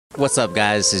What's up,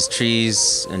 guys? It's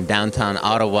Trees in downtown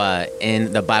Ottawa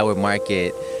in the Byward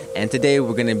Market. And today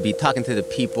we're going to be talking to the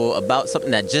people about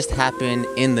something that just happened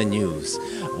in the news.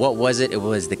 What was it? It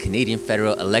was the Canadian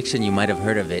federal election. You might have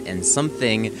heard of it. And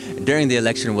something during the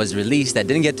election was released that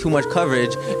didn't get too much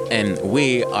coverage. And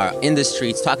we are in the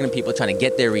streets talking to people, trying to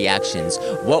get their reactions.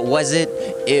 What was it?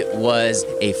 It was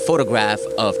a photograph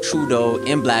of Trudeau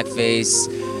in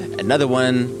blackface. Another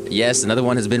one, yes, another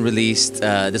one has been released.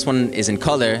 This one is in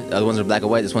color. The other ones are black and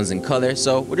white. This one's in color.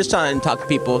 So we're just trying to talk to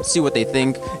people, see what they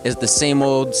think. Is it the same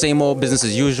old business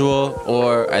as usual,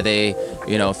 or are they,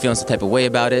 feeling some type of way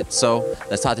about it? So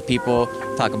let's talk to people,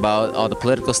 talk about all the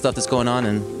political stuff that's going on,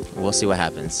 and we'll see what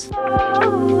happens.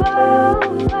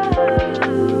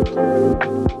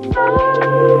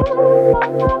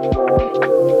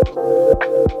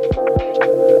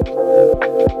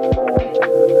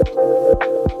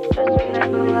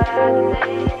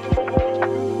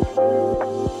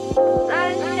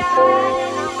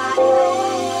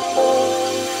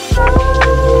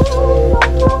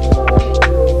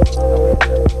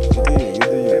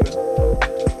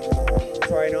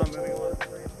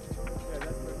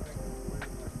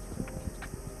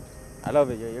 I love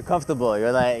it. You're comfortable.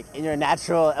 You're like in your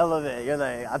natural element. You're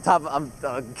like on top. I'm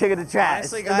king of the trash.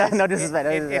 Honestly, guys, no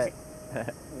disrespect.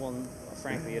 Well,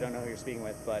 frankly, you don't know who you're speaking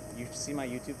with, but you see my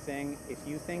YouTube thing. If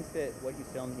you think that what you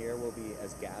film here will be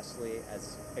as ghastly,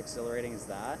 as exhilarating as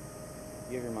that,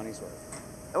 you have your money's worth.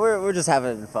 We're just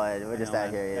having fun. We're just out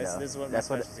here, This is what my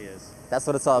specialty is. That's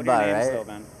what it's all about, your names, right? though,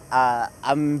 man?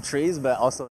 I'm Trees, but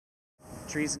also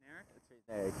Trees and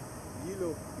Eric.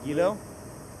 Eric. Yilo.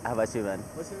 How about you, man?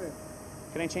 What's your name?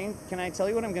 Can I tell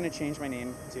you what I'm going to change my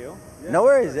name to? Yeah, no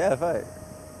worries. Yeah, fine.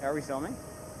 Are we filming?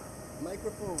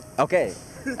 Microphone. Okay.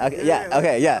 Okay. Yeah.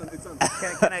 Okay. Yeah.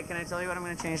 Can I tell you what I'm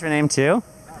going to change my name to?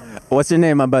 What's your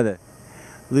name, my brother?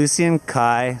 Lucian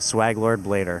Kai Swaglord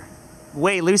Blader.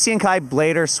 Wait, Lucian Kai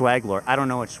Blader Swaglord. I don't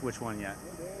know which one yet.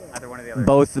 Either one or the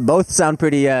other. Both sound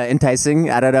pretty enticing.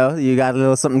 I don't know. You got a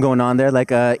little something going on there,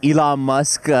 like Elon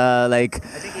Musk. I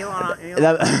think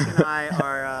Elon Musk and I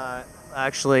are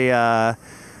actually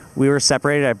we were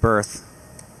separated at birth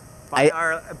by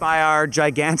our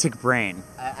gigantic brain.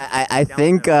 I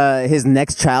think his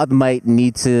next child might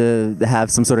need to have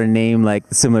some sort of name like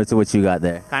similar to what you got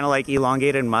there. Kind of like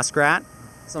elongated muskrat.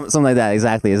 Something like that.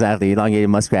 Exactly. Elongated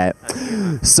muskrat.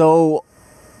 So,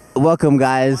 welcome,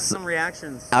 guys. Some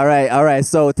reactions. All right.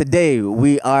 So today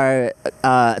we are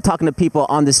talking to people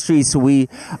on the streets. We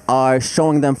are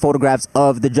showing them photographs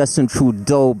of the Justin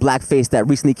Trudeau blackface that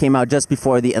recently came out just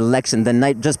before the election. The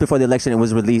night just before the election, it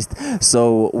was released.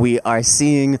 So we are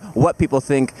seeing what people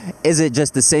think. Is it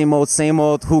just the same old?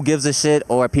 Who gives a shit?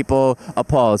 Or are people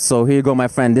appalled? So here you go, my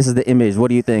friend. This is the image. What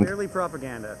do you think? Clearly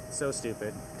propaganda. So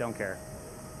stupid. Don't care.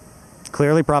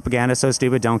 Clearly propaganda, so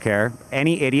stupid, don't care.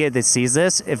 Any idiot that sees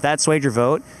this, if that swayed your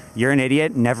vote, you're an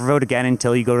idiot. Never vote again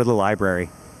until you go to the library.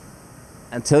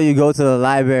 Until you go to the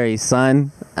library,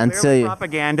 son. Clearly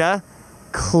propaganda.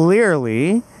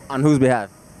 Clearly. On whose behalf?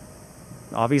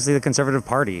 Obviously the Conservative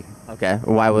Party. Okay.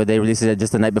 Why would they release it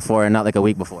just the night before and not like a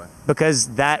week before?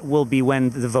 Because that will be when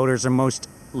the voters are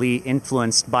mostly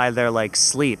influenced by their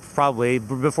sleep, probably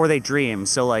before they dream.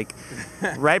 So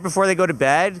right before they go to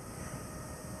bed,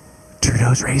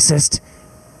 Trudeau's racist.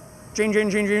 Dream.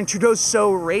 Trudeau's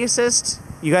so racist.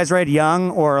 You guys read Young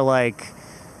or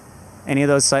any of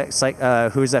those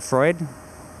who is that, Freud?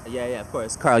 Yeah, of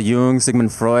course. Carl Jung,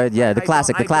 Sigmund Freud. Yeah, the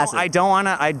classic. I don't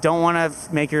wanna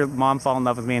make your mom fall in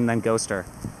love with me and then ghost her.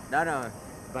 No.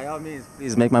 By all means,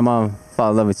 please make my mom fall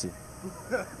in love with you.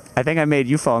 I think I made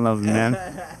you fall in love with me, man.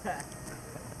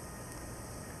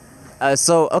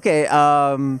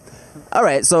 All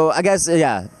right, so I guess,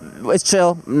 yeah, it's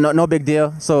chill, no big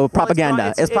deal. So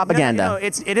propaganda, it's propaganda.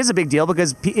 It is a big deal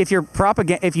because if you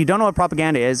don't know what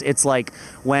propaganda is, it's like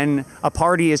when a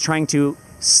party is trying to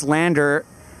slander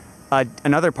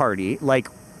another party,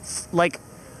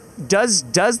 does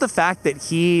the fact that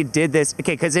he did this,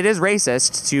 okay, because it is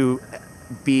racist to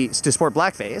sport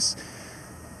blackface.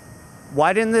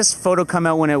 Why didn't this photo come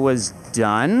out when it was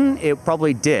done? It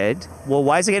probably did. Well,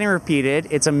 why is it getting repeated?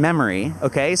 It's a memory,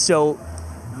 okay? So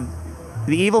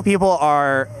the evil people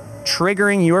are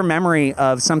triggering your memory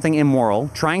of something immoral,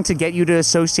 trying to get you to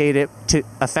associate it to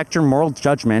affect your moral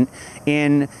judgment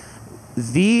in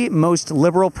the most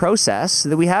liberal process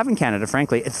that we have in Canada,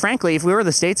 frankly. Frankly, if we were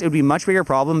the States, it would be a much bigger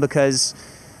problem because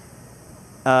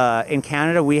in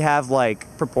Canada, we have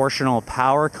proportional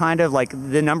power, kind of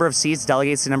the number of seats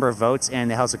delegates the number of votes in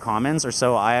the House of Commons, or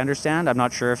so I understand. I'm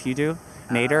not sure if you do.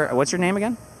 Nader, what's your name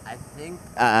again? I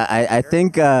I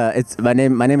think it's my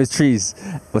name. My name is Trees.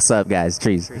 What's up, guys?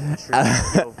 Trees.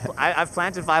 Yo, I've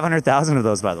planted 500,000 of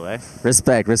those, by the way.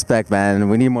 Respect, man.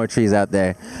 We need more trees out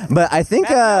there. But I think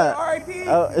oh,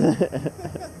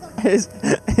 he's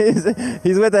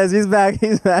with us. He's back.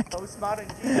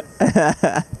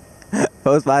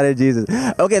 Postmodern Jesus.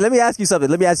 Okay, let me ask you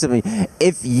something.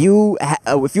 If you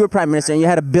were prime minister and you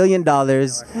had $1 billion,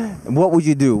 what would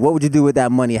you do? What would you do with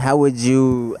that money? How would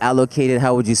you allocate it?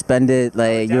 How would you spend it?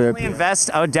 Like I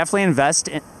would definitely invest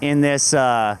in this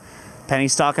penny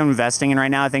stock I'm investing in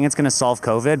right now. I think it's going to solve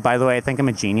COVID. By the way, I think I'm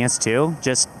a genius too.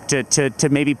 Just to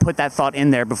maybe put that thought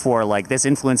in there before like this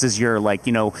influences your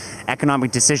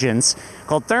economic decisions.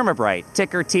 Called Thermobrite,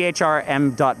 ticker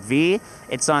THRM.V.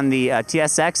 It's on the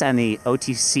TSX and the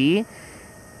OTC,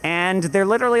 and they're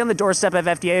literally on the doorstep of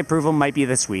FDA approval. Might be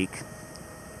this week.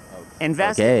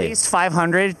 Invest at least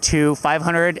 $500 to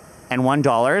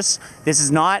 $501. This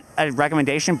is not a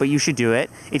recommendation, but you should do it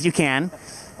if you can.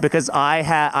 Because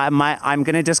I'm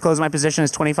going to disclose my position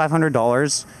as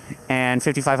 $2,500 and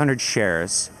 5,500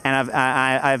 shares, and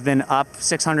I've been up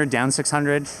 $600, down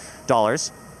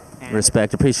 $600.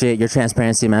 Respect, appreciate your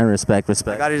transparency, man. Respect.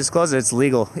 I got to disclose it. It's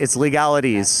legal. It's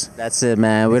legalities. That's it,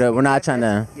 man. We're not trying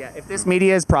to. Yeah, if this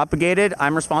media is propagated,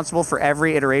 I'm responsible for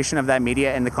every iteration of that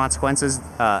media and the consequences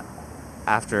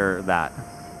after that.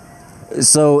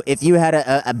 So if you had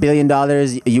 $1 billion,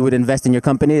 you would invest in your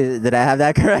company. Did I have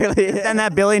that correctly? Then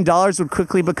that $1 billion would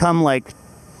quickly become like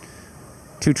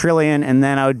 $2 trillion, and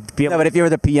then I would be able. No, but if you were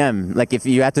the PM, like if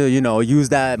you had to, use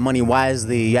that money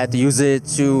wisely, you had to use it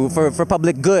for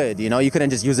public good. You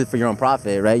couldn't just use it for your own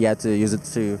profit, right? You had to use it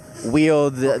to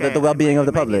wield the well-being of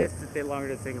the public. It's a bit longer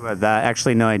to think about that.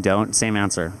 Actually, no, I don't. Same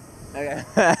answer. Okay.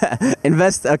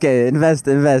 Invest. Okay. Invest.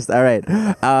 All right.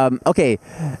 Okay.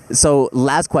 So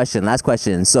last question.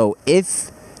 So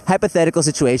hypothetical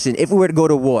situation, if we were to go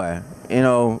to war,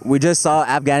 we just saw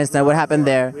Afghanistan, what happened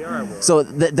there. We are at war. So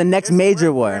the next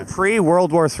major war.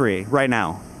 Pre-World War III right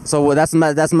now. So that's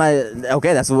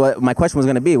what my question was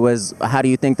going to be was, how do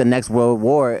you think the next world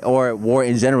war or war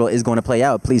in general is going to play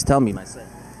out? Please tell me, my son.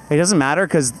 It doesn't matter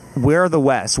because we're the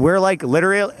West. We're like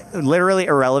literally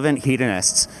irrelevant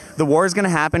hedonists. The war is going to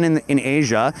happen in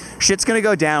Asia. Shit's going to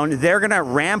go down. They're going to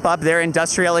ramp up their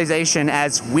industrialization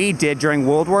as we did during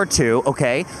World War II.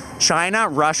 Okay, China,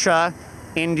 Russia,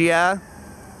 India,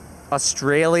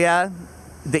 Australia.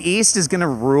 The East is going to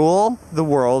rule the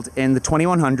world in the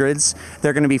 2100s.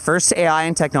 They're going to be first to AI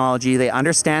and technology. They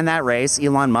understand that race,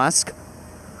 Elon Musk.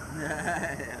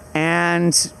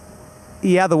 And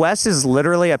yeah, the West is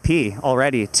literally a P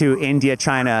already to India,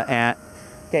 China. And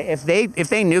okay, if they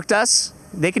nuked us,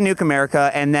 they can nuke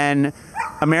America, and then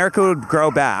America would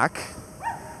grow back,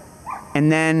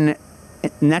 and then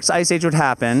next ice age would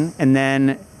happen, and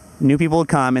then new people would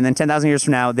come, and then 10,000 years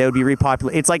from now, they would be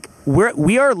repopulated. It's like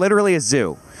we are literally a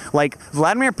zoo. Like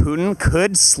Vladimir Putin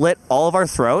could slit all of our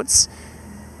throats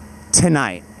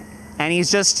tonight, and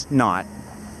he's just not.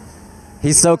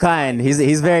 He's so kind.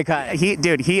 He's very kind.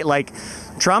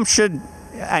 Trump should.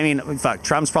 I mean, fuck.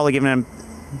 Trump's probably giving him.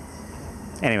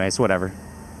 Anyways, whatever.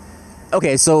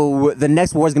 Okay, so the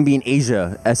next war is going to be in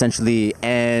Asia, essentially,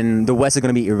 and the West is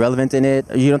going to be irrelevant in it.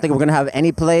 You don't think we're going to have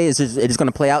any play? It's just going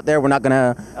to play out there? We're not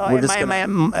going to...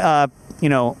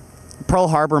 Pearl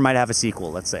Harbor might have a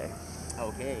sequel, let's say.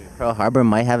 Okay, Pearl Harbor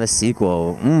might have a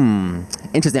sequel.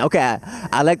 Interesting. Okay,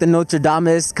 I like the Notre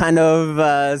Dame kind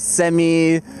of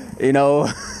semi, Hey,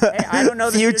 I don't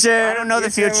know the future. I don't know the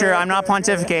future. I'm not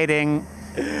pontificating.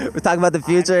 We're talking about the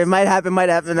future. It might happen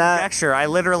not.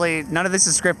 Conjecture. None of this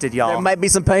is scripted, y'all. There might be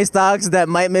some penny stocks that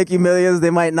might make you millions.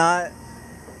 They might not.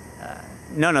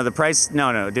 No, the price.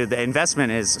 No, dude. The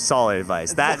investment is solid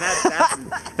advice.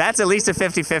 That's at least a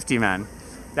 50-50, man.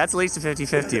 That's at least a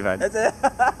 50-50, man.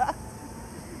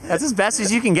 That's as best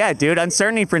as you can get, dude.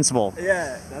 Uncertainty principle.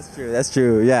 Yeah, that's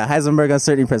true. Yeah, Heisenberg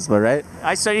uncertainty principle, right?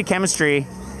 I studied chemistry.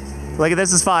 Look at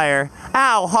this is fire.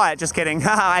 Ow, hot. Just kidding.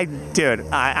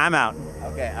 I'm out.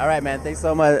 Okay, all right, man. Thanks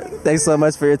so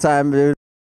much for your time, dude.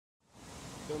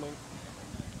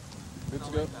 Good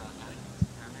to go.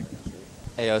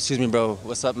 Hey, excuse me, bro.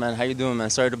 What's up, man? How you doing, man?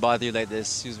 Sorry to bother you like this.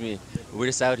 Excuse me. We're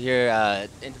just out here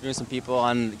interviewing some people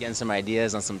on getting some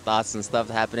ideas on some thoughts and stuff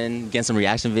happening, getting some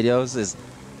reaction videos.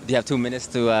 Do you have 2 minutes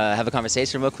to have a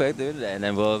conversation real quick, dude? And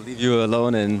then we'll leave you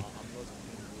alone and...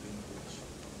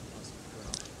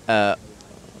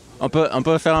 On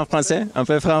peut faire en français? On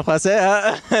peut faire en français,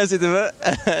 hein? Si tu veux.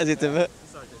 Si tu veux.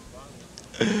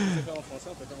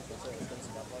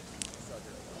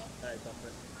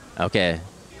 Ok.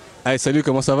 Hey, salut,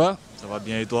 comment ça va? Ça va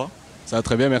bien et toi? Ça va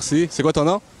très bien, merci. C'est quoi ton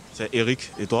nom? C'est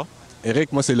Eric et toi?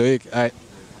 Eric, moi c'est Loïc. Hey.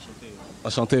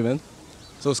 Enchanté, man.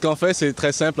 So, ce qu'on fait, c'est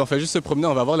très simple. On fait juste se promener.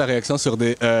 On va voir la réaction sur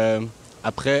des...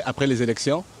 après les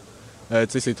élections. Tu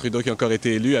sais, c'est Trudeau qui a encore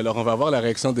été élu. Alors, on va voir la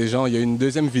réaction des gens. Il y a une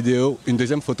deuxième vidéo, une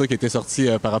deuxième photo qui a été sortie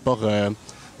par rapport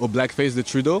au Blackface de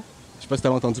Trudeau. Je sais pas si tu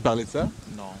as entendu parler de ça.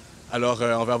 Non. Alors,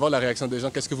 on va voir la réaction des gens.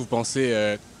 Qu'est-ce que vous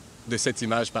pensez de cette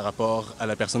image par rapport à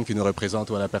la personne qui nous représente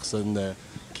ou à la personne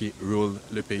qui rule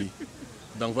le pays?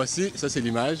 Donc, voici, ça, c'est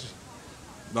l'image.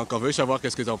 Donc, on veut savoir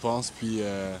qu'est-ce que tu en penses, puis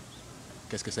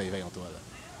qu'est-ce que ça éveille en toi, là.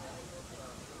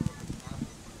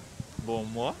 Bon,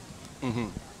 moi, Mhm.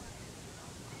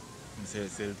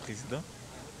 c'est le président.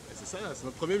 C'est ça, c'est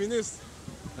notre premier ministre.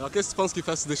 Alors, qu'est-ce que tu penses qu'il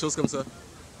fasse des choses comme ça?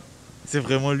 C'est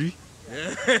vraiment lui.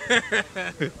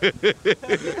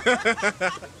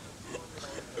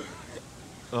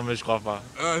 Non, mais je crois pas.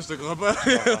 Ah, je te crois pas.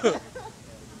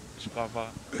 Je crois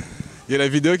pas. Il y a la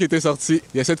vidéo qui était sortie,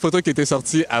 il y a cette photo qui était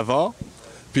sortie avant.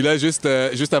 Puis là, juste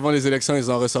avant les élections, ils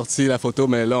ont ressorti la photo,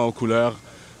 mais là, en couleur.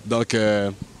 Donc,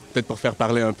 peut-être pour faire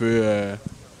parler un peu.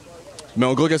 Mais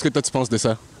en gros, qu'est-ce que toi, tu penses de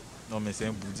ça? Non, mais c'est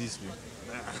un bouddhiste, lui.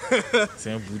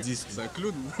 C'est un bouddhiste. C'est un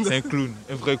clown. C'est un clown,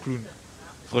 un vrai clown.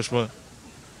 Franchement,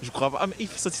 je crois pas. Ah, mais il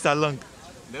fait sortir sa langue.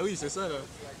 Ben oui, c'est ça, là.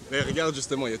 Mais regarde,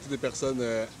 justement, il y a toutes des personnes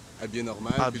habillées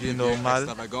normales. Habillées puis des normales.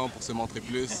 extravagants pour se montrer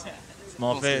plus. Mais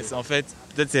en fait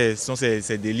peut-être ce sont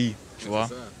ses délits, tu vois.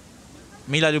 C'est ça.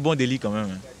 Mais il a de bons délits quand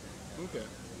même. OK.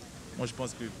 Moi, je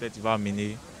pense que peut-être il va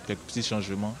amener quelques petits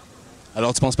changements.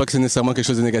 Alors, tu penses pas que c'est nécessairement quelque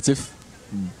chose de négatif?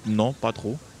 Non, pas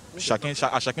trop.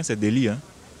 À chacun ses délits. Hein.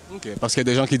 OK. Parce qu'il y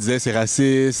a des gens qui disaient c'est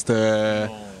raciste, Non.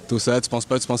 tout ça. Tu penses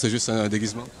pas? Tu penses que c'est juste un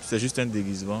déguisement? C'est juste un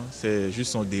déguisement, c'est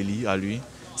juste son délit à lui.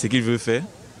 C'est qu'il veut faire.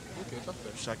 OK, parfait.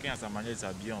 Chacun a sa manière de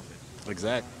s'habiller en fait.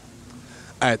 Exact.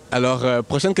 Alors,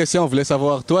 prochaine question, on voulait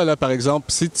savoir, toi, là, par exemple,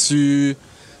 si tu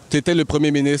étais le premier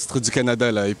ministre du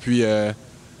Canada, là, et puis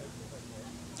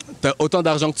tu as autant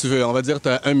d'argent que tu veux, on va dire tu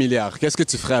as 1 milliard, qu'est-ce que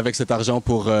tu ferais avec cet argent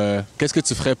pour... qu'est-ce que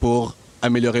tu ferais pour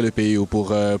améliorer le pays ou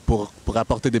pour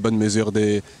apporter des bonnes mesures,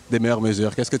 des meilleures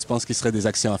mesures? Qu'est-ce que tu penses qui seraient des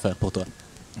actions à faire pour toi?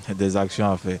 Des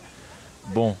actions à faire.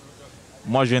 Bon,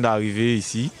 moi je viens d'arriver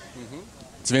ici.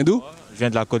 Tu viens d'où? Je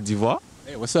viens de la Côte d'Ivoire.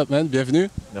 Hey, what's up, man? Bienvenue.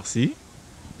 Merci.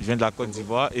 Je viens de la Côte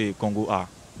d'Ivoire et Congo A,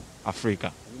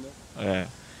 Africa. Ouais.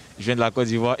 Je viens de la Côte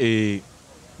d'Ivoire et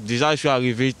déjà je suis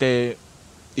arrivé, j'étais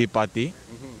épaté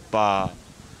par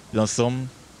l'ensemble,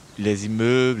 les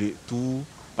immeubles et tout.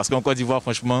 Parce qu'en Côte d'Ivoire,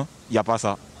 franchement, il n'y a pas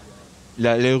ça.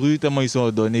 Les rues, tellement ils sont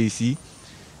ordonnées ici.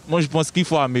 Moi, je pense qu'il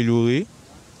faut améliorer.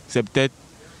 C'est peut-être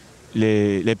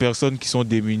les personnes qui sont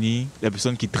démunies, les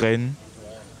personnes qui traînent.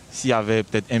 S'il y avait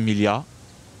peut-être 1 milliard.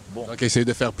 Bon. Donc, essayer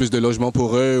de faire plus de logements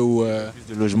pour eux ou...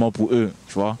 Plus de logements pour eux,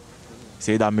 tu vois.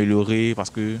 Essayer d'améliorer parce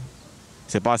que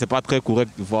c'est pas très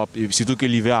correct de voir. Et surtout que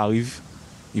l'hiver arrive,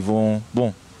 ils vont...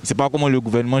 Bon, je ne sais pas comment le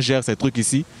gouvernement gère ces trucs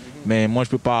ici, mais moi, je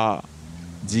ne peux pas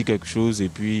dire quelque chose et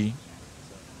puis...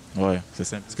 Ouais, c'est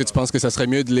simple. Est-ce que tu penses que ça serait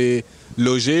mieux de les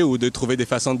loger ou de trouver des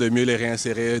façons de mieux les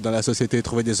réinsérer dans la société,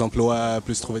 trouver des emplois,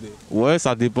 plus trouver des... Ouais,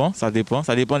 ça dépend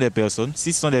des personnes.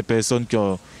 Si ce sont des personnes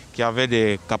qui avaient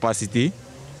des capacités,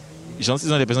 si ce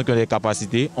sont des personnes qui ont des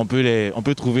capacités, on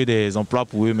peut trouver des emplois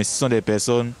pour eux, mais si ce sont des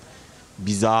personnes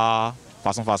bizarres,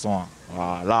 façon, hein,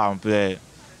 voilà, là, on peut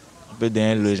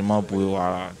donner un logement pour eux,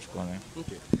 voilà, tu connais.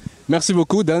 Okay. Merci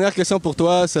beaucoup. Dernière question pour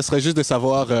toi, ça serait juste de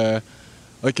savoir...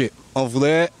 OK, on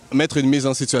voudrait mettre une mise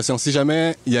en situation. Si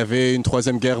jamais il y avait une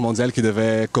troisième guerre mondiale qui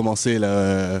devait commencer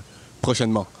là,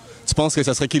 prochainement, tu penses que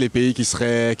ça serait qui les pays qui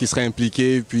seraient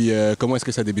impliqués? Puis comment est-ce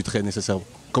que ça débuterait nécessairement?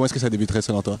 Comment est-ce que ça débuterait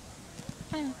selon toi?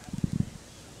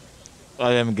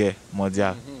 Troisième guerre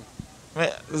mondiale.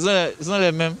 Mais ce sont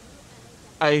les mêmes.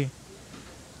 Aïe.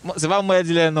 C'est pas moi qui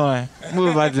dis les noms. Hein. Moi, je ne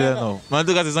vais pas dire les noms. Mais en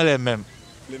tout cas, ce sont les mêmes.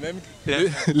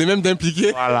 Les mêmes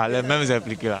d'impliqués? Voilà, les mêmes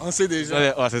impliqués là. On sait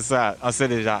déjà. Ouais, c'est ça, on sait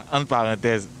déjà. Entre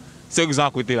parenthèses, ceux qui sont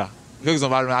à côté là, ceux qui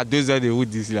sont à 2 heures de route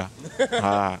d'ici là.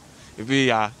 Voilà. Et puis il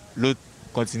y a l'autre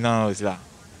continent aussi là.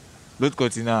 L'autre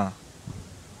continent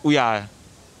où il y a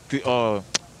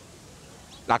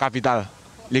la capitale,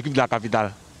 l'équipe de la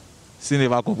capitale. Si vous n'avez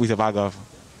pas compris, c'est pas grave.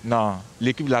 Non,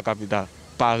 l'équipe de la capitale,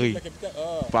 Paris. La capitale?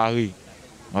 Oh. Paris.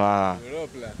 Voilà. L'Europe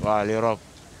là. Voilà, l'Europe.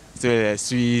 C'est les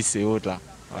Suisses et autres là.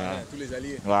 Voilà. Tous les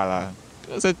alliés. Voilà.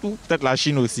 C'est tout. Peut-être la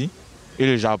Chine aussi. Et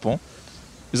le Japon.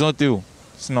 Ils ont été où?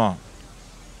 Sinon.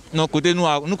 Non, côté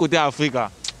Afrique,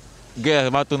 là, guerre,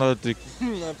 c'est pas tout notre truc. On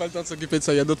n'a pas le temps de s'occuper de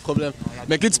ça, il y a d'autres problèmes.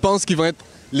 Mais qui tu penses qui vont être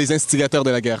les instigateurs de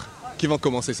la guerre? Qui vont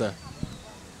commencer ça?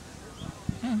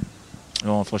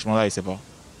 Non, franchement, là, il ne sait pas.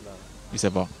 Il ne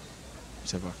sait pas. Il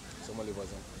sait pas. Sûrement les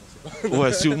voisins.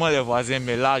 Ouais, sûrement les voisins,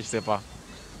 mais là, je ne sais pas.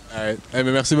 Mais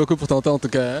merci beaucoup pour ton temps en tout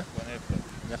cas. Hein?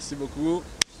 Merci beaucoup.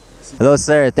 Hello,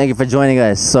 sir. Thank you for joining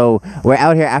us. So we're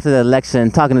out here after the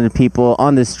election, talking to the people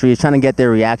on the streets, trying to get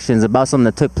their reactions about something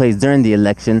that took place during the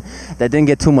election that didn't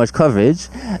get too much coverage.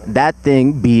 That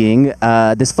thing being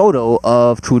this photo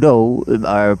of Trudeau,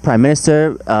 our Prime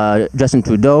Minister, Justin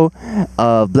Trudeau,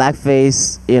 of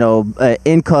Blackface,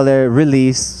 in color,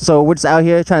 released. So we're just out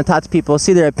here trying to talk to people,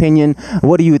 see their opinion.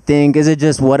 What do you think? Is it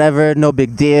just whatever, no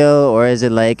big deal? Or is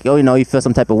it like, you feel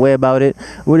some type of way about it?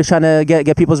 We're just trying to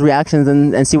get people's reactions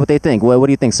and see what they think. What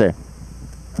do you think, sir?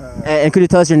 And could you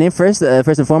tell us your name first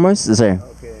and foremost, sir?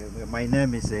 Okay, my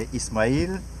name is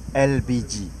Ismail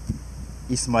LBG.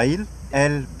 Ismail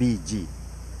LBG.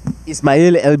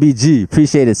 Ismail LBG.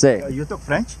 Appreciate it, sir. You talk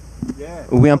French? Yeah.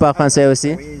 Oui, on parle français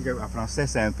aussi. Oui, en français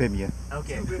c'est un peu mieux.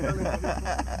 Ok.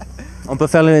 On peut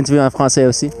faire l'interview en français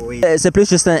aussi. Oui. C'est plus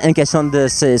juste une question de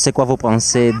c'est quoi vous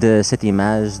pensez de cette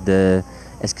image de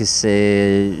est-ce que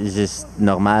c'est juste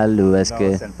normal ou est-ce Non,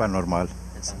 que ce n'est pas normal.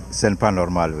 Ce n'est pas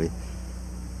normal, oui.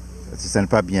 Ce n'est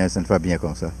pas bien,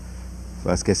 comme ça.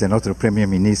 Parce que c'est notre Premier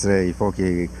ministre, il faut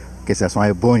que ça soit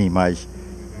une bonne image.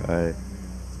 Ouais.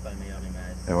 c'est pas la meilleure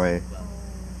image. Ouais.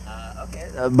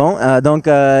 Bon, donc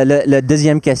la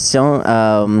deuxième question,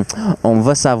 on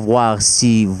va savoir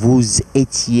si vous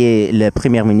étiez le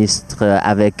premier ministre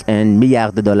avec $1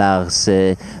 milliard,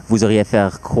 vous auriez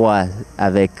faire quoi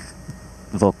avec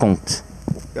vos comptes?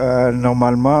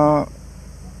 Normalement,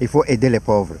 il faut aider les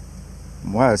pauvres.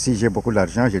 Moi, si j'ai beaucoup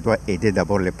d'argent, je dois aider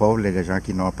d'abord les pauvres, les gens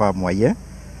qui n'ont pas moyen.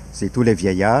 C'est tous les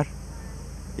vieillards,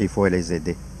 il faut les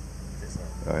aider.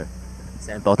 Ouais.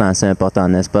 C'est important,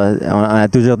 n'est-ce pas? On a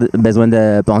toujours besoin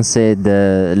de penser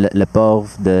le pauvre,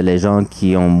 les gens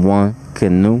qui ont moins que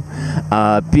nous.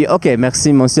 Puis, OK,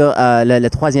 merci, monsieur. La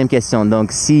troisième question.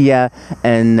 Donc, s'il y a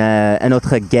une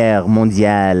autre guerre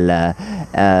mondiale,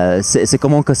 c'est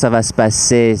comment que ça va se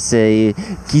passer?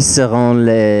 Qui seront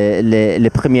les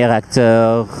premiers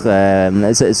acteurs?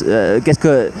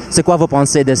 C'est quoi vos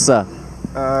pensées de ça?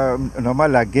 Normalement,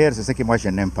 la guerre, c'est ce que moi, je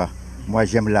n'aime pas. Moi,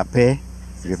 j'aime la paix.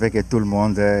 Je veux que tout le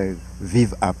monde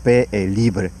vive en paix et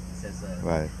libre. C'est ça.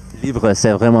 Ouais. Libre,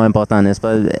 c'est vraiment important, n'est-ce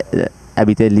pas?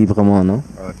 Habiter librement, non?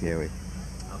 Ok, oui.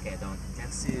 OK, donc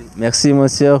merci. Merci,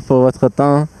 monsieur, pour votre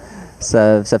temps.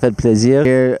 Ça fait plaisir.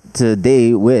 Here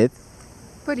today with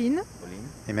Pauline.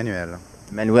 Emmanuel.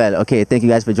 Manuel. Okay, thank you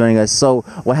guys for joining us. So,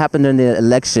 what happened during the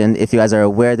election, if you guys are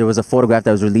aware, there was a photograph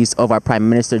that was released of our Prime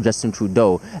Minister, Justin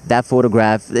Trudeau. That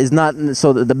photograph is not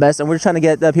so the best, and we're trying to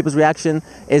get people's reaction.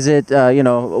 Is it,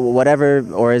 whatever,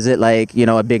 or is it like,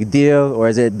 a big deal, or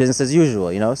is it business as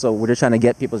usual, So, we're just trying to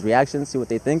get people's reactions, see what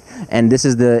they think. And this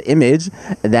is the image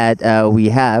that we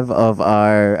have of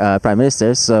our Prime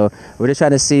Minister. So, we're just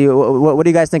trying to see, what do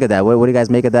you guys think of that? What do you guys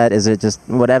make of that? Is it just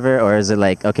whatever, or is it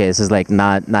like, okay, this is like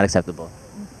not acceptable?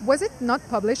 Was it not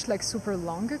published like super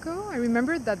long ago? I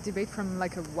remember that debate from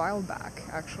like a while back,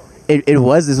 actually. It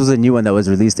was. This was a new one that was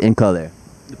released in color.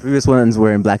 The previous ones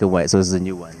were in black and white, so this is a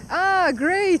new one. Ah,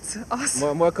 great!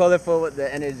 Awesome. More colorful with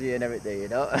the energy and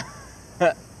everything,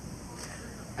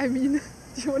 I mean,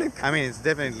 do you want to? I mean, it's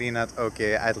definitely not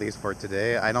okay, at least for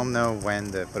today. I don't know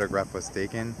when the photograph was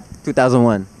taken.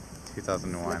 2001.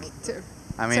 2001. Ter-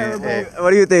 I mean, terrible. What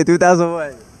do you think?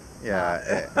 2001.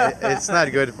 it's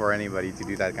not good for anybody to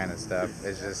do that kind of stuff.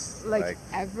 It's just like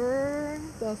ever?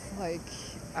 That's like,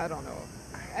 I don't know.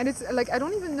 And it's like, I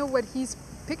don't even know what he's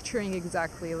picturing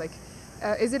exactly. Like,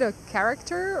 is it a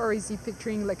character or is he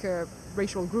picturing like a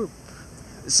racial group?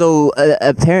 So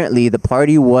apparently the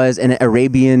party was an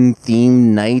Arabian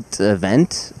themed night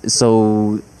event.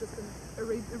 So Just a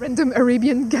random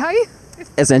Arabian guy?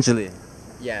 essentially,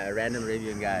 yeah, a random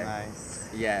Arabian guy. nice.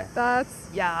 Yeah.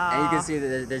 Yeah. And you can see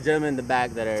that there's gentlemen in the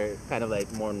back that are kind of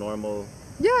like more normal.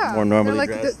 Yeah. More normally They're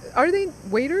like, dressed. are they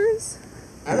waiters?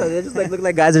 I don't know. They just like look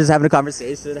like guys are just having a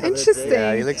conversation. having a Interesting. drink.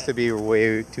 Yeah, he looks to be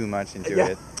way too much into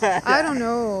it. I don't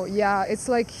know. Yeah, it's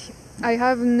like I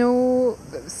have no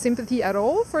sympathy at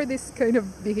all for this kind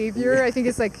of behavior. I think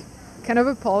it's like kind of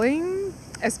appalling,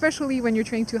 especially when you're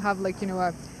trying to have like,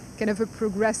 a kind of a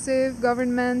progressive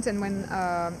government and when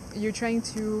you're trying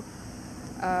to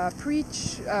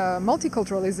preach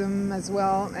multiculturalism as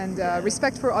well and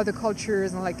respect for other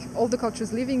cultures and like all the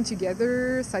cultures living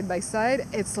together side by side.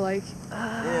 It's like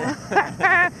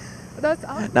that's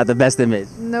Not the best image.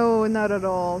 no, not at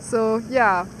all. So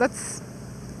yeah, that's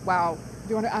wow. Do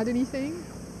you want to add anything?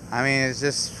 I mean, it's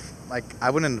just like I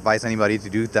wouldn't advise anybody to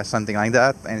do something like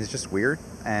that, and it's just weird,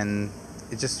 and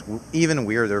it's just even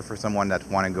weirder for someone that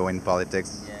want to go in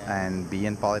politics and be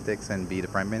in politics and be the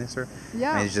prime minister.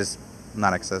 Yeah. And it's just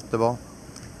not acceptable.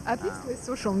 At least with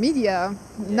social media,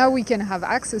 now we can have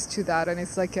access to that, and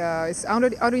it's like it's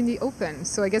out in the open.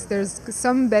 So I guess there's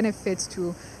some benefit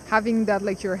to having that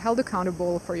like you're held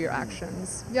accountable for your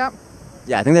actions. Yeah.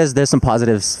 Yeah, I think there's some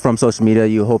positives from social media.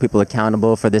 You hold people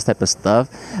accountable for this type of stuff.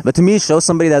 But to me, it shows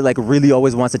somebody that like really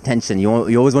always wants attention. You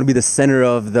always want to be the center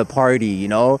of the party, you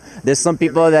know? There's some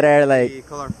people that are like...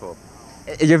 colorful.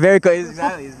 You're very...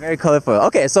 Exactly, it's very colorful.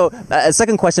 Okay, so a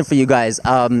second question for you guys.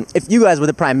 If you guys were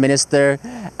the prime minister,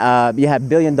 you had $1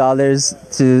 billion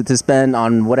to spend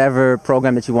on whatever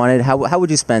program that you wanted, how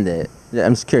would you spend it?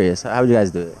 I'm just curious. How would you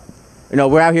guys do it? You know,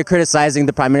 we're out here criticizing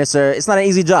the prime minister. It's not an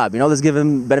easy job. You know, let's give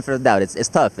him benefit of the doubt. It's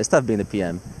tough. It's tough being the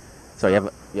PM. Sorry, you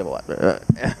have a what?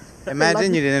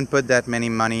 Imagine you didn't put that many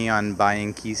money on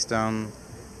buying Keystone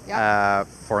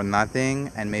for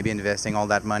nothing, and maybe investing all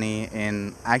that money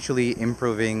in actually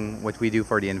improving what we do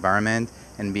for the environment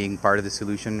and being part of the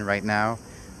solution right now,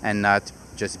 and not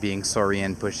just being sorry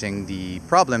and pushing the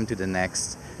problem to the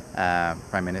next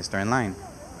prime minister in line.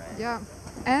 Yeah.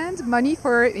 And money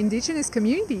for indigenous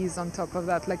communities on top of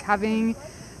that, like having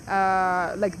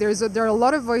like there are a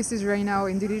lot of voices right now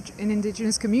in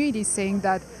indigenous communities saying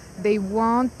that they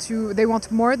want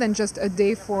more than just a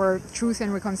day for truth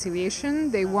and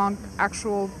reconciliation. They want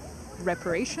actual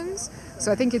reparations.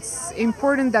 So I think it's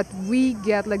important that we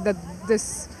get like that.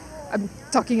 This I'm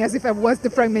talking as if I was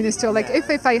the prime minister. Like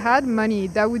if I had money,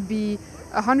 that would be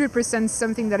 100%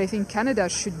 something that I think Canada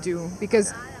should do,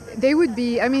 because they would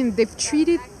be, I mean, they've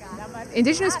treated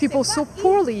indigenous people so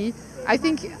poorly, I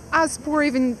think as poor,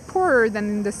 even poorer than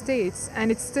in the States.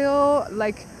 And it's still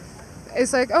like,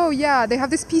 it's like, oh yeah, they have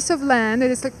this piece of land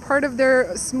and it's like part of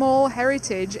their small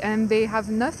heritage, and they have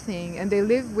nothing and they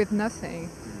live with nothing.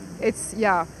 It's,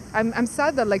 yeah, I'm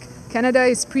sad that like Canada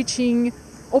is preaching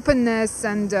openness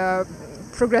and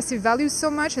progressive values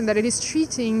so much, and that it is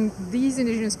treating these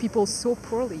indigenous people so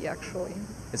poorly actually.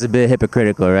 It's a bit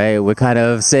hypocritical, right? We're kind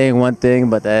of saying one thing,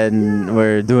 but then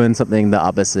we're doing something the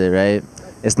opposite, right?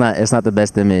 It's not the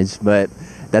best image, but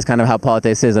that's kind of how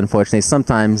politics is, unfortunately.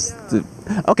 Sometimes.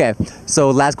 Okay,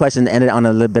 so last question, ended on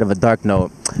a little bit of a dark note.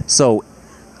 So,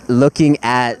 looking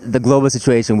at the global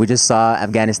situation, we just saw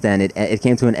Afghanistan. It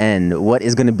came to an end. What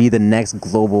is going to be the next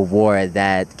global war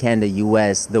that Canada,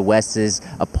 U.S., the West is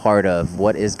a part of?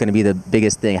 What is going to be the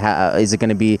biggest thing? How, is it going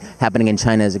to be happening in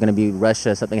China? Is it going to be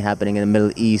Russia? Something happening in the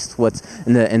Middle East? What's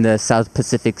in the South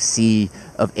Pacific Sea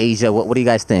of Asia? What do you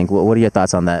guys think? What are your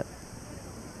thoughts on that?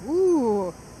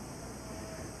 Ooh.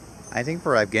 I think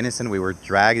for Afghanistan, we were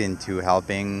dragged into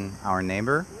helping our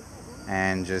neighbor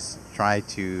and just try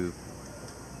to,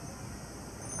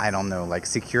 I don't know, like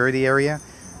security area.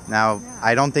 Now,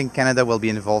 I don't think Canada will be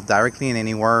involved directly in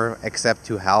any war except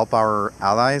to help our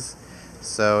allies.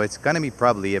 So it's going to be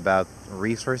probably about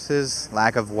resources,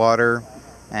 lack of water,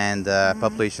 and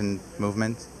population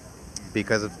movement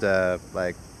because of the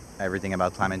like everything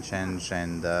about climate change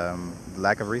and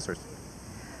lack of resources.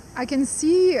 I can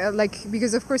see,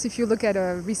 because of course, if you look at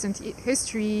a recent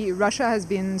history, Russia has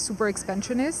been super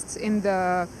expansionist in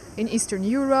Eastern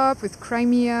Europe with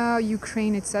Crimea,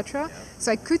 Ukraine, etc. So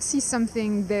I could see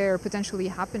something there potentially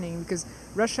happening, because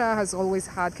Russia has always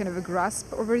had kind of a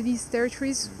grasp over these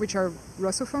territories, which are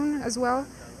Russophone as well.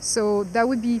 So that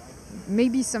would be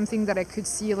maybe something that I could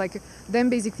see, like them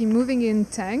basically moving in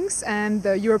tanks and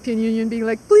the European Union being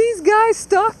like, please guys,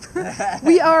 stop.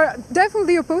 We are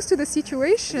definitely opposed to the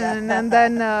situation. And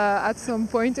then at some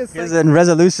point it's Here's a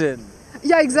resolution.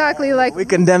 Yeah, exactly. Like we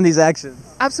condemn these actions.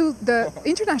 Absolutely. The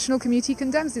international community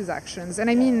condemns these actions. And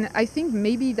I mean, I think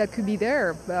maybe that could be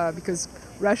there because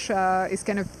Russia is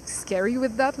kind of scary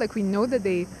with that. Like we know that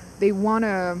they want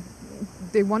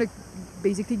to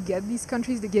basically get these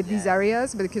countries, they get these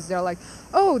areas, but because they're like,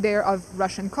 oh, they're of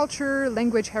Russian culture,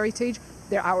 language, heritage,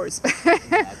 they're ours.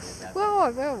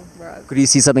 Well. Could you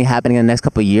see something happening in the next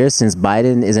couple of years since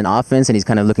Biden is in office and he's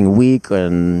kind of looking weak?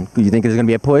 And do you think there's going to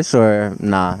be a push, or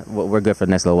nah, we're good for the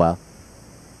next little while?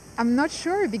 I'm not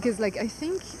sure, because like I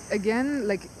think again,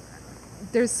 like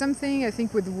there's something I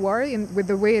think with war and with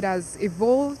the way it has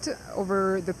evolved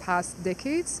over the past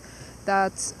decades,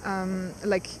 that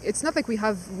like it's not like we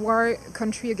have war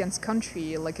country against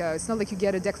country, like it's not like you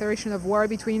get a declaration of war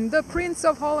between the Prince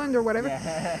of Holland or whatever,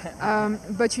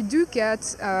 but you do get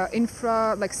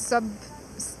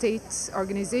sub-state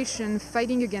organization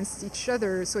fighting against each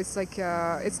other. So it's like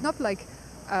it's not like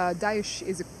Daesh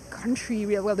is a country.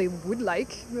 Well, they would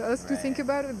like us to think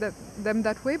about it them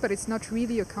that way, but it's not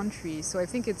really a country. So I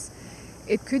think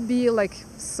it could be like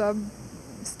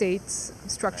state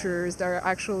structures that are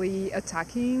actually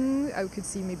attacking. I could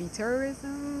see maybe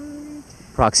terrorism.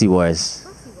 Proxy wars.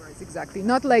 Proxy wars, exactly.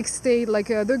 Not like state, like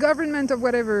the government of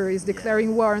whatever is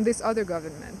declaring war on this other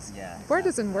government. War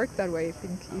doesn't work that way, I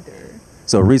think, either.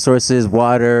 So resources,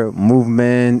 water,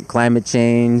 movement, climate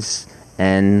change,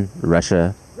 and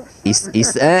Russia. East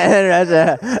and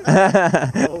Russia.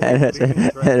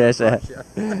 and Russia.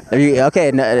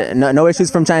 Okay, no issues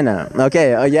from China.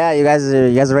 Okay, oh yeah, you guys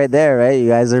are right there, right? You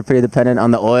guys are pretty dependent on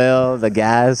the oil, the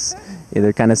gas. Yeah,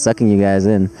 they're kind of sucking you guys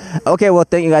in. Okay, well,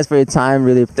 thank you guys for your time.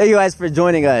 Really, thank you guys for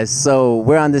joining us. So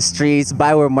we're on the streets,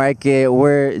 Byward Market.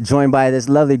 We're joined by this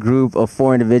lovely group of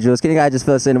 4 individuals. Can you guys just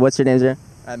fill us in? What's your names, sir?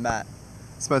 I'm Matt.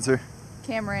 Spencer.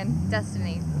 Cameron.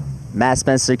 Destiny. Matt,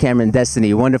 Spencer, Cameron,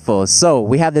 Destiny. Wonderful. So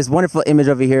we have this wonderful image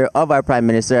over here of our Prime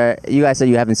Minister. You guys said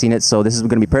you haven't seen it, so this is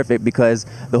going to be perfect because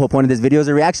the whole point of this video is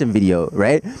a reaction video,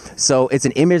 right? So it's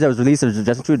an image that was released of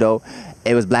Justin Trudeau.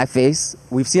 It was blackface.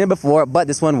 We've seen it before, but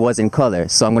this one was in color.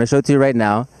 So I'm going to show it to you right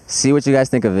now. See what you guys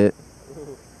think of it.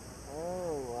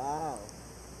 Oh, wow.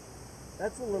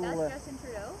 That's a little...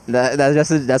 That's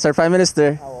Justin Trudeau? That's our Prime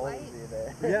Minister. How old is he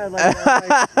there? Yeah, like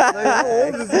how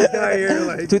old is this guy here?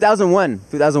 Like,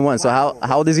 2001. So how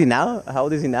old is he now? How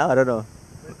old is he now? I don't know.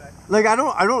 like I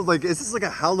don't like. Is this like a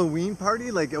Halloween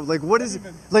party? Like what is it?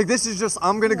 Like this is just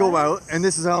I'm gonna go out and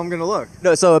this is how I'm gonna look.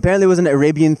 No, so apparently it was an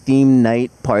Arabian themed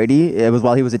night party. It was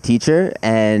while he was a teacher,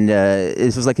 and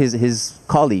this was like his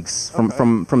colleagues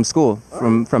from school,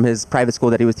 from his private school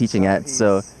that he was teaching at.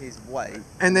 So he's white.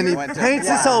 And then he went to- paints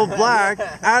Yeah. himself black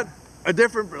at a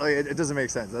different. Like, it doesn't make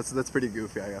sense. That's pretty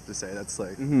goofy. I have to say. That's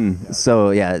like.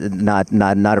 so yeah, not a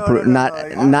No, not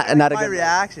like, not a my good.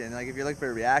 reaction, like if you're looking for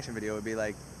a reaction video, it would be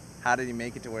like, how did he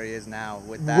make it to where he is now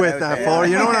with that? With that outfit? photo,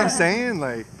 you know what I'm saying?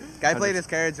 Like. Guy played his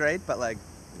cards right, but like,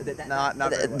 not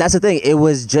very well. That's the thing. It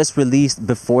was just released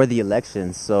before the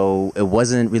election, so it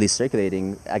wasn't really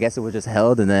circulating. I guess it was just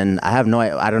held, and then I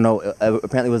don't know.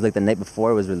 Apparently, it was like the night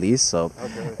before it was released. So,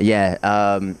 yeah.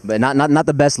 But not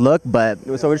the best look. But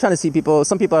so we're trying to see people.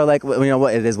 Some people are like, well, you know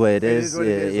what? It is what it is. What it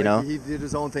is. You Like, know. he did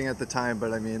his own thing at the time,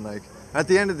 but I mean, like at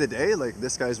the end of the day, like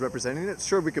this guy's representing it.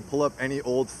 Sure, we could pull up any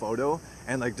old photo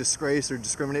and like disgrace or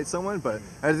discriminate someone, but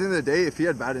at the end of the day, if he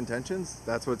had bad intentions,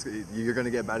 that's what's you're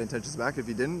gonna get bad intentions back. If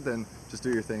he didn't, then just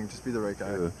do your thing. Just be the right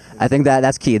guy. I think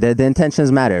that's key. The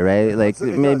intentions matter, right? Like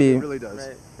It maybe. does, it really does.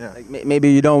 Yeah. Like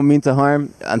maybe you don't mean to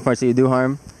harm. Unfortunately, you do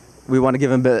harm. We want to give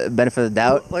him benefit of the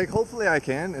doubt. Like hopefully I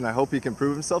can, and I hope he can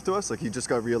prove himself to us. Like he just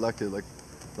got reelected. Like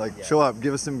show up,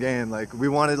 give us some game. Like we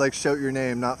want to like shout your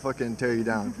name, not fucking tear you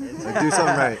down. Like do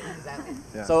something right.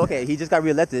 Yeah. So okay, he just got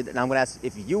reelected, and I'm gonna ask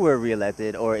if you were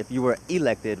reelected or if you were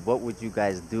elected, what would you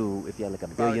guys do if you had like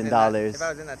 $1 billion? If I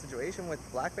was in that situation with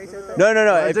blackface out there?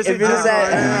 No. If you just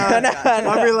had,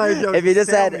 I'll be like, yo, if you just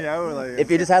sell had, me out, like-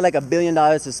 if you just had like $1 billion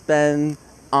to spend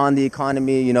on the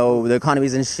economy, you know, the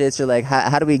economy's in shit. You're like,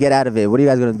 how do we get out of it? What are you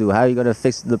guys gonna do? How are you gonna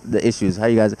fix the issues? How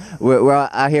you guys? We're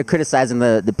out here criticizing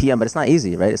the PM, but it's not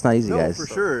easy, right? It's not easy, No, guys. for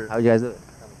sure. How you guys do it?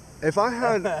 If I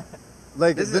had,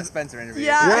 like, This is a Spencer interview.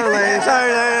 yeah, like,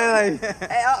 sorry, like,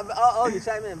 Hey, I'll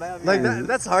chime in. By all means. like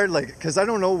that's hard, like, cause I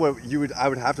don't know what I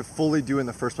would have to fully do in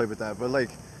the first place with that, but like,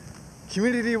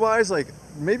 community-wise, like,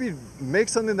 maybe make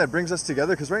something that brings us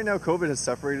together, because right now COVID has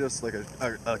separated us like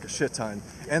a shit ton,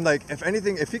 and like if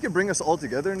anything, if he could bring us all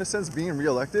together in a sense, being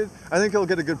re-elected, I think he'll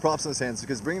get a good props in his hands,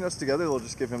 because bringing us together will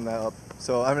just give him that up.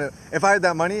 So I mean, if I had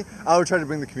that money, I would try to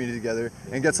bring the community together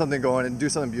and get something going and do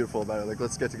something beautiful about it. Like,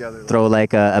 let's get together. Throw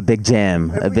like a big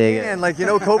jam, If a we big. can, like, you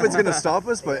know, COVID's gonna stop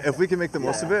us, but if we can make the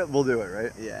most of it, we'll do it,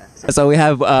 right? Yeah. So we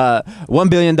have $1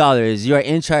 billion. You are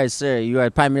in charge, sir. You are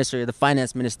Prime Minister. You're the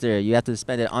Finance Minister. You have to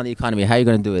spend it on the economy. How are you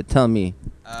going to do it? Tell me.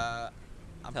 I'm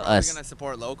Tell probably us. going to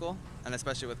support local, and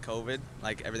especially with COVID,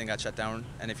 like everything got shut down.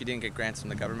 And if you didn't get grants from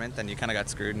the government, then you kind of got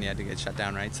screwed and you had to get shut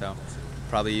down, right? So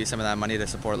probably use some of that money to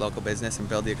support local business and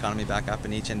build the economy back up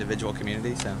in each individual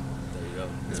community. So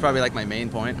it's probably like my main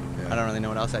point. I don't really know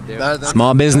what else I'd do.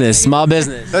 Small business.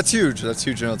 That's huge. That's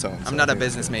huge in its own. I'm not a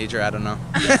business major. I don't know.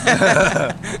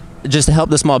 Just to help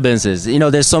the small businesses. You know,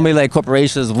 there's so many like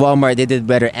corporations. Walmart, they did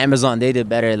better. Amazon, they did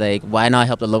better. Like, why not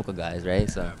help the local guys, right?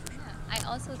 So. I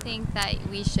also think that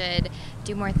we should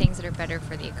do more things that are better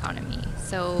for the economy.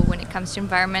 So when it comes to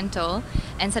environmental,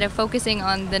 instead of focusing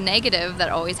on the negative that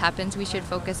always happens, we should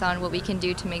focus on what we can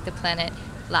do to make the planet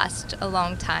last a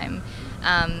long time.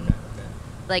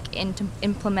 Like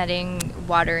implementing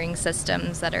watering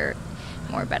systems that are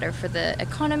more better for the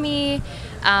economy,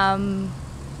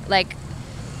 like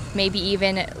maybe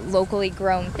even locally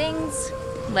grown things,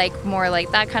 like more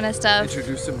like that kind of stuff.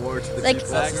 Introduce it more to the Like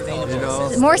people, you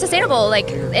know? more sustainable. Like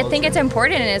I think it's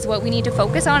important and it's what we need to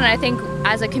focus on. And I think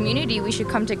as a community we should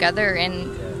come together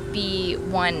and be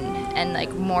one and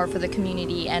like more for the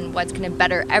community and what's going to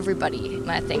better everybody. And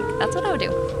I think that's what I would do.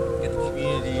 Get the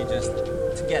community just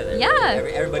together. Yeah.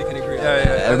 Everybody can agree on that.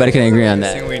 Everybody can agree on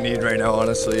that. The thing we need right now,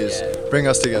 honestly, is bring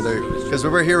us together. Because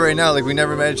we're here right now, like we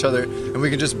never met each other, and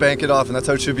we can just bank it off, and that's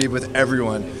how it should be with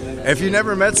everyone. If you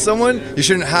never met someone, you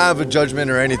shouldn't have a judgment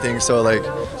or anything. So like,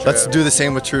 let's do the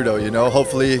same with Trudeau. You know,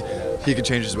 hopefully he can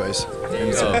change his ways.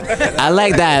 I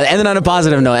like that. Ending on a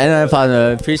positive note.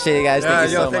 Appreciate it, guys.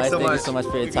 Thank you so much. thanks so Thank you much. so much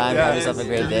for your time. Yeah, Have yourself a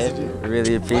great day.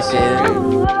 Really appreciate it.